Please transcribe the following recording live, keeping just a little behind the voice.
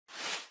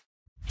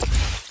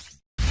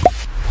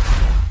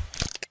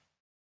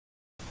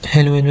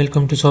Hello and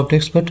welcome to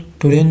softexpert.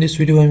 Today in this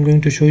video I'm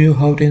going to show you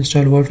how to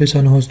install WordPress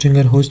on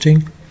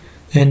hosting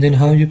and then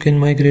how you can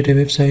migrate a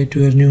website to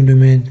your new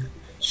domain.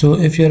 So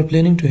if you are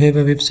planning to have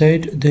a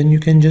website, then you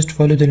can just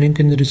follow the link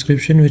in the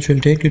description which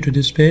will take you to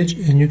this page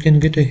and you can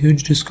get a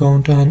huge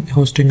discount on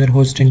hosting.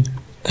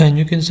 And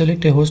you can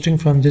select a hosting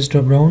from this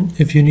drop down.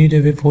 If you need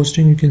a web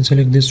hosting, you can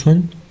select this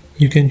one.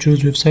 You can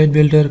choose website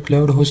builder,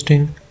 cloud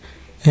hosting,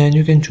 and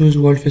you can choose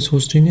WordPress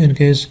hosting in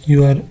case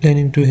you are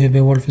planning to have a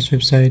WordPress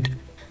website.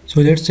 So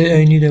let's say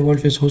I need a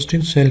WordPress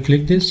hosting, so I'll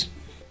click this.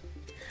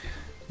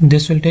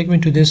 This will take me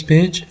to this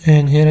page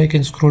and here I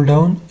can scroll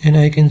down and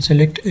I can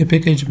select a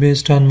package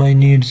based on my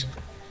needs.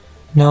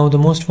 Now the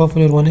most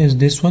popular one is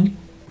this one.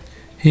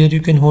 Here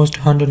you can host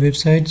 100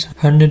 websites,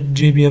 100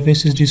 GB of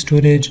SSD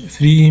storage,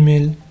 free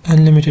email,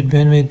 unlimited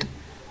bandwidth,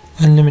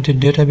 unlimited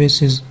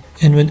databases,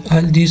 and with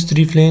all these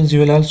three plans you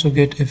will also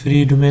get a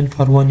free domain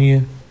for 1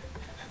 year.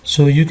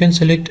 So you can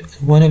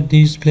select one of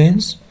these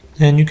plans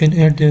and you can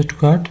add them to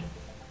cart.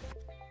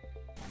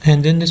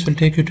 And then this will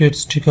take you to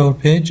its checkout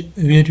page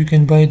where you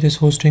can buy this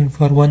hosting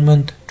for 1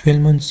 month,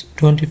 12 months,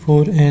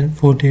 24 and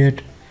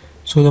 48.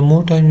 So the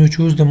more time you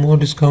choose, the more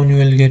discount you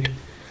will get.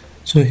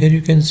 So here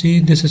you can see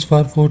this is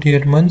for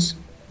 48 months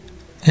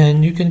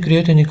and you can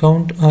create an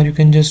account or you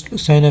can just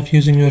sign up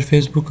using your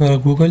Facebook or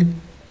Google,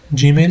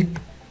 Gmail.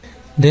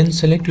 Then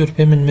select your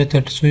payment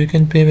method. So you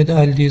can pay with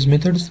all these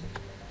methods.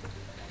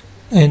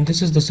 And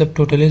this is the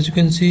subtotal. As you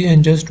can see,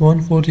 in just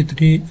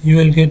 143 you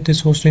will get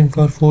this hosting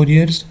for 4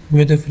 years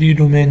with a free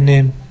domain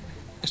name.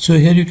 So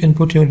here you can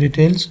put your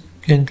details,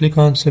 can click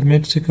on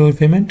submit secure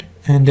payment,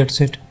 and that's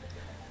it.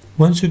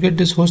 Once you get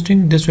this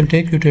hosting, this will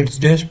take you to its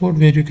dashboard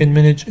where you can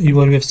manage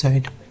your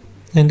website.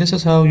 And this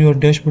is how your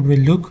dashboard will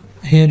look.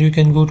 Here you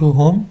can go to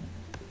home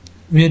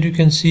where you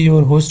can see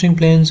your hosting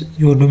plans,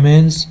 your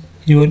domains,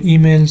 your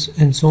emails,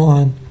 and so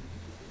on.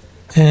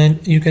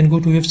 And you can go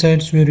to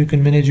websites where you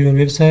can manage your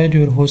website,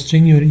 your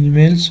hosting, your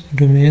emails,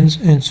 domains,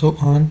 and so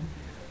on.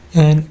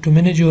 And to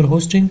manage your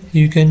hosting,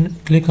 you can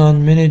click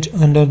on manage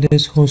under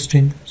this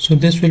hosting. So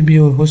this will be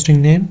your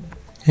hosting name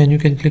and you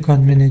can click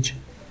on manage.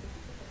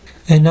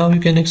 And now you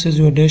can access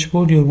your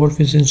dashboard, your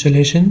WordPress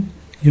installation,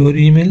 your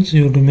emails,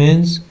 your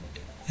domains,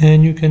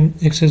 and you can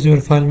access your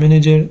file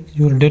manager,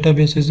 your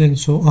databases, and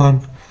so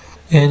on.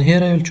 And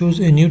here I will choose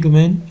a new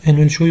domain and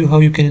will show you how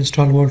you can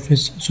install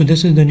WordPress. So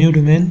this is the new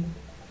domain.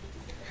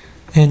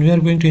 And we are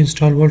going to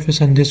install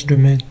WordPress on this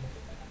domain.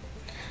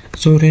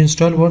 So to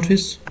install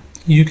WordPress,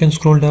 you can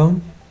scroll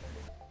down,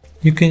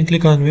 you can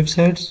click on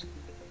websites,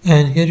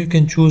 and here you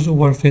can choose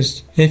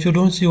WordPress. If you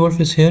don't see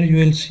WordPress here, you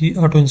will see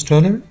auto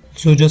installer.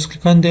 So just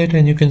click on that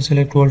and you can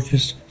select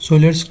WordPress. So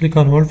let's click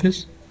on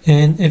WordPress.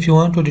 And if you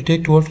want to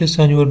detect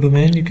WordPress on your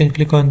domain, you can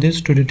click on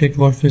this to detect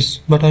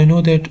WordPress. But I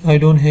know that I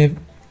don't have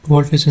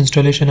WordPress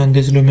installation on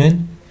this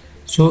domain,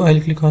 so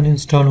I'll click on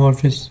install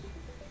WordPress.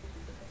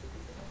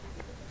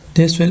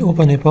 This will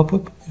open a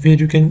pop-up where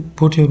you can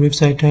put your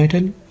website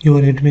title,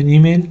 your admin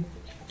email,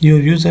 your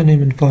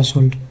username and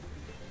password.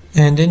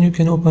 And then you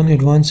can open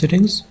advanced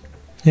settings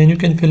and you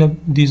can fill up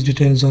these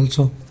details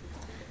also.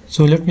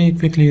 So let me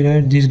quickly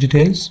write these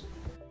details.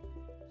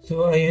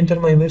 So I enter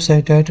my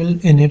website title,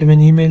 an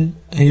admin email,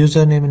 a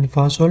username and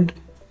password,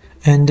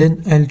 and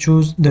then I'll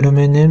choose the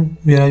domain name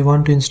where I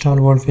want to install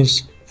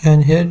WordPress.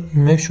 And here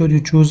make sure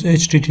you choose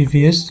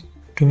HTTPS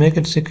to make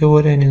it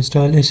secure and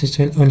install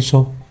SSL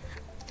also.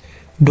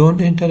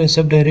 Don't enter a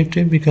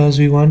subdirectory because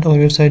we want our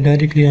website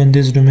directly on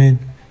this domain.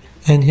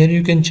 And here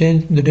you can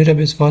change the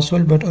database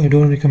password, but I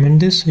don't recommend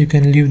this. You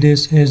can leave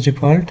this as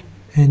default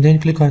and then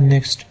click on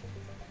next.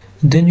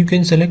 Then you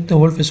can select the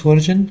WordPress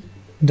version,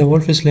 the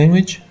WordPress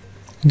language,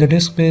 the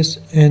disk space,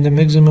 and the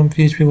maximum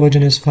PHP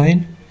version is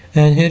fine.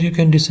 And here you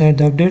can decide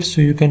the updates,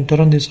 so you can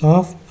turn this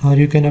off, or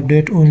you can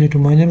update only to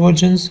minor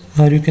versions,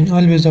 or you can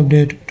always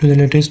update to the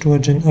latest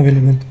version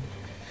available.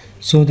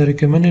 So the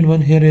recommended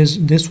one here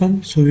is this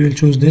one, so we will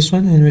choose this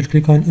one and we'll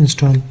click on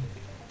install.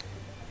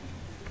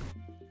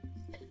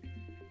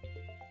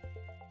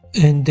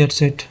 And that's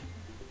it.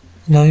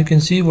 Now you can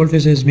see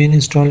WordPress has been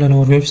installed on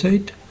our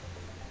website,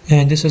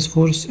 and this is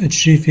force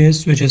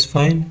HTTPS, which is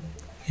fine.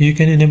 You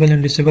can enable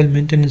and disable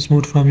maintenance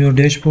mode from your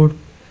dashboard.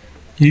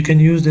 You can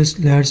use this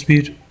large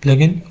speed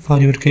plugin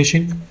for your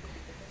caching.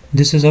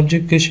 This is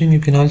object caching. You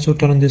can also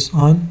turn this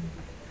on.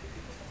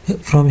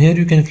 From here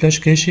you can flash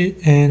cache,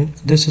 and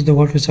this is the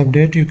WordPress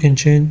update. You can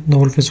change the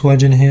WordPress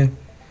version here.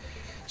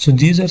 So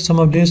these are some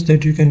updates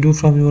that you can do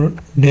from your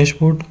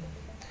dashboard.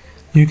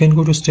 You can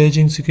go to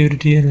staging,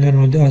 security, and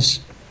learn with us.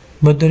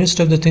 But the rest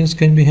of the things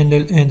can be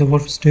handled in the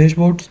WordPress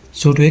dashboard.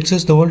 So to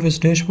access the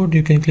WordPress dashboard,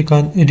 you can click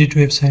on edit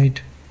website.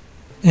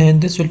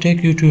 And this will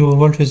take you to your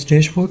WordPress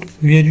dashboard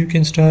where you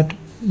can start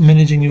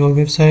managing your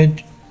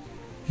website.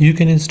 You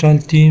can install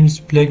themes,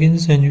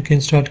 plugins, and you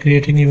can start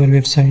creating your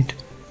website.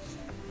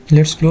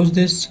 Let's close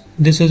this.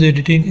 This is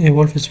editing a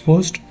WordPress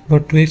post,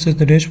 but to access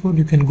the dashboard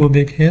you can go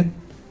back here.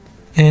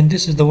 And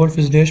this is the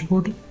WordPress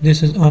dashboard.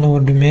 This is on our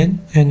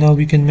domain, and now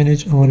we can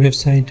manage our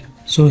website.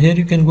 So here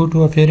you can go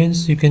to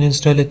appearance, you can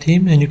install a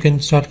theme and you can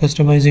start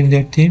customizing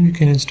that theme, you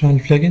can install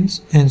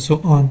plugins and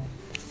so on.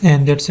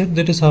 And that's it.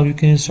 That is how you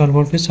can install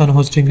WordPress on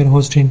Hostinger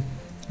hosting.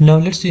 Now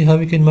let's see how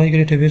we can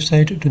migrate a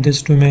website to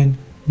this domain.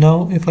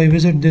 Now if I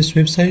visit this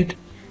website,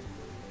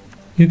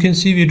 you can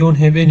see we don't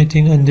have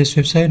anything on this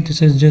website.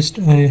 This is just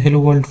a hello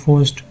world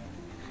post.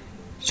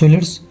 So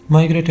let's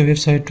migrate a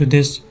website to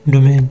this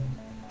domain.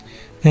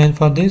 And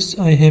for this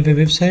I have a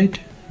website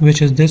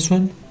which is this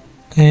one,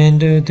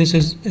 and this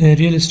is a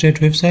real estate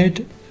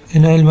website,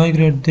 and I'll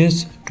migrate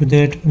this to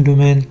that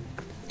domain.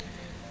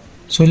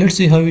 So let's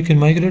see how we can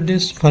migrate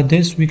this. For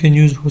this we can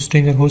use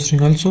Hostinger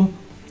hosting also.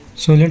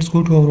 So let's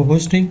go to our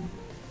hosting,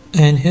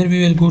 and here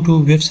we will go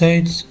to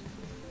websites,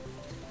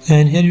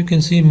 and here you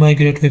can see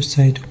migrate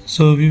website.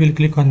 So we will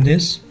click on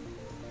this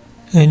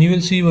and you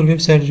will see your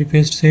website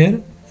requests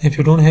here. If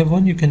you don't have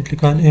one, you can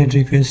click on add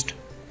request.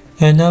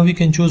 And now we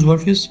can choose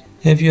WordPress.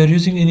 If you are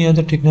using any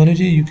other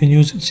technology, you can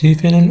use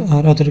cPanel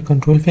or other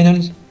control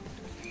panels.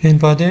 And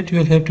for that you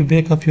will have to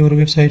back up your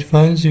website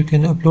files. You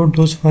can upload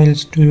those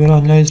files to your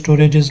online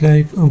storages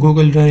like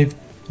Google Drive,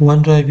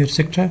 OneDrive,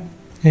 etc.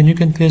 And you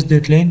can paste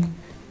that link,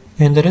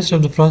 and the rest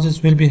of the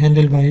process will be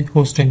handled by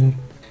Hostinger.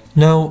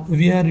 Now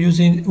we are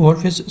using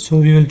WordPress, so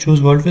we will choose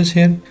WordPress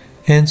here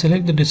and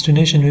select the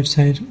destination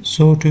website.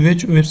 So to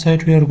which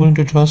website we are going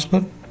to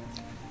transfer,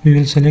 we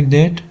will select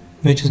that,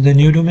 which is the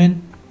new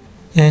domain,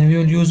 and we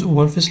will use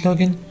WordPress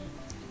login,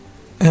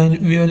 and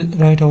we will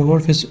write our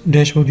WordPress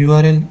dashboard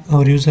URL,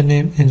 our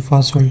username and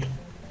password.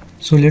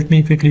 So let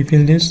me quickly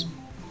fill this.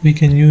 We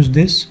can use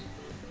this,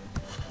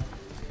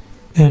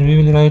 and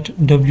we will write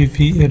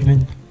WP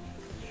admin.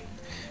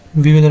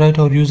 We will write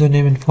our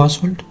username and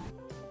password,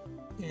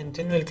 and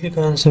then we'll click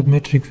on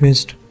submit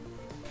request.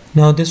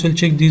 Now this will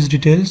check these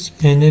details,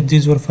 and if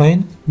these were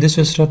fine, this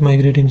will start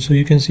migrating. So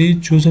you can see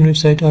chosen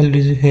website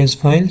already has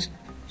files.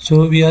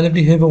 So we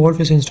already have a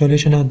WordPress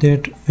installation at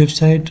that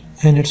website,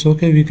 and it's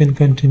okay, we can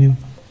continue.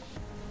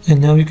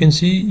 And now you can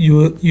see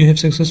you have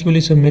successfully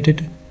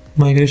submitted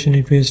migration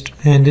request,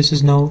 and this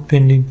is now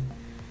pending.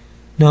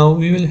 Now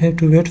we will have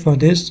to wait for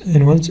this,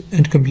 and once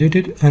it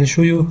completed, I'll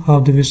show you how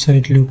the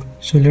website look.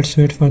 So let's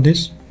wait for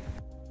this.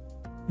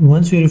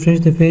 Once you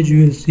refresh the page,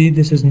 you will see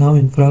this is now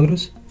in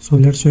progress. So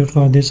let's wait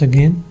for this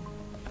again,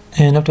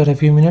 and after a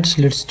few minutes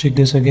let's check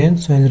this again.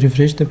 So I'll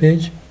refresh the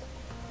page,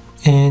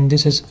 and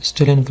this is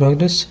still in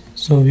progress,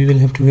 so we will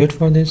have to wait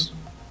for this.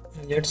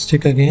 Let's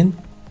check again.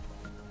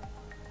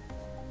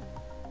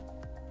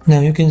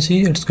 Now you can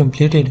see it's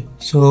completed,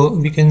 so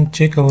we can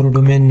check our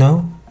domain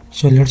now.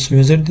 So let's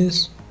visit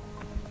this,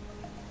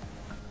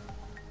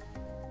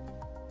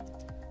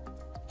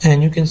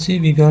 and you can see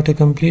we got a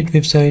complete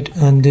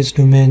website on this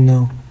domain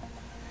now.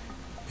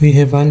 We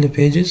have all the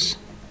pages,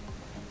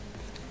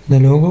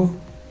 the logo,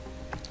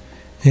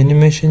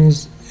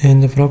 animations,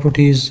 and the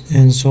properties,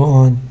 and so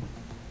on.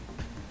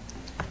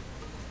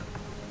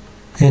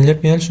 And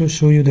let me also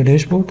show you the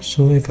dashboard.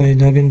 So if I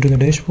log into the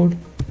dashboard,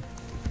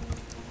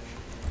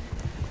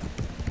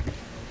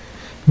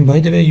 by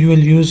the way, you will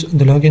use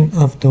the login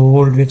of the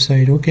old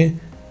website, okay,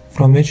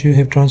 from which you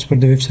have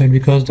transferred the website,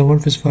 because the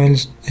WordPress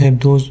files have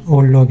those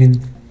old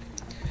login.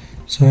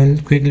 So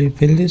I'll quickly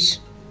fill this.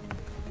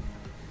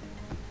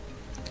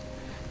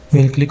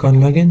 We'll click on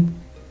login,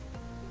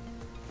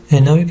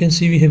 and now you can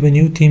see we have a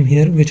new theme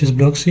here, which is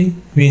Blocksy.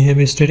 We have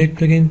a static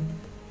plugin,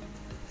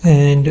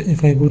 and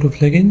if I go to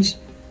plugins,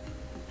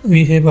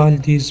 we have all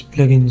these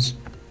plugins,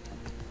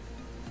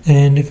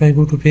 and if I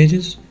go to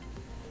pages,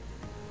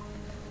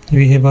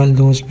 we have all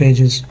those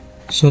pages.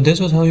 So this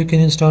was how you can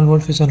install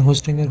WordPress on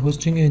Hostinger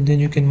hosting, and then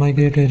you can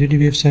migrate a ready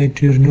website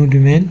to your new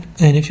domain.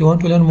 And if you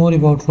want to learn more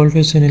about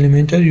WordPress and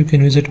Elementor, you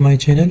can visit my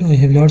channel. I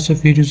have lots of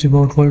videos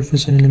about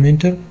WordPress and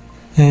Elementor.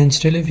 And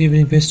still, if you have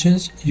any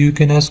questions, you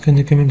can ask in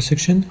the comment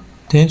section.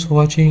 Thanks for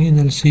watching, and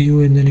I'll see you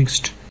in the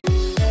next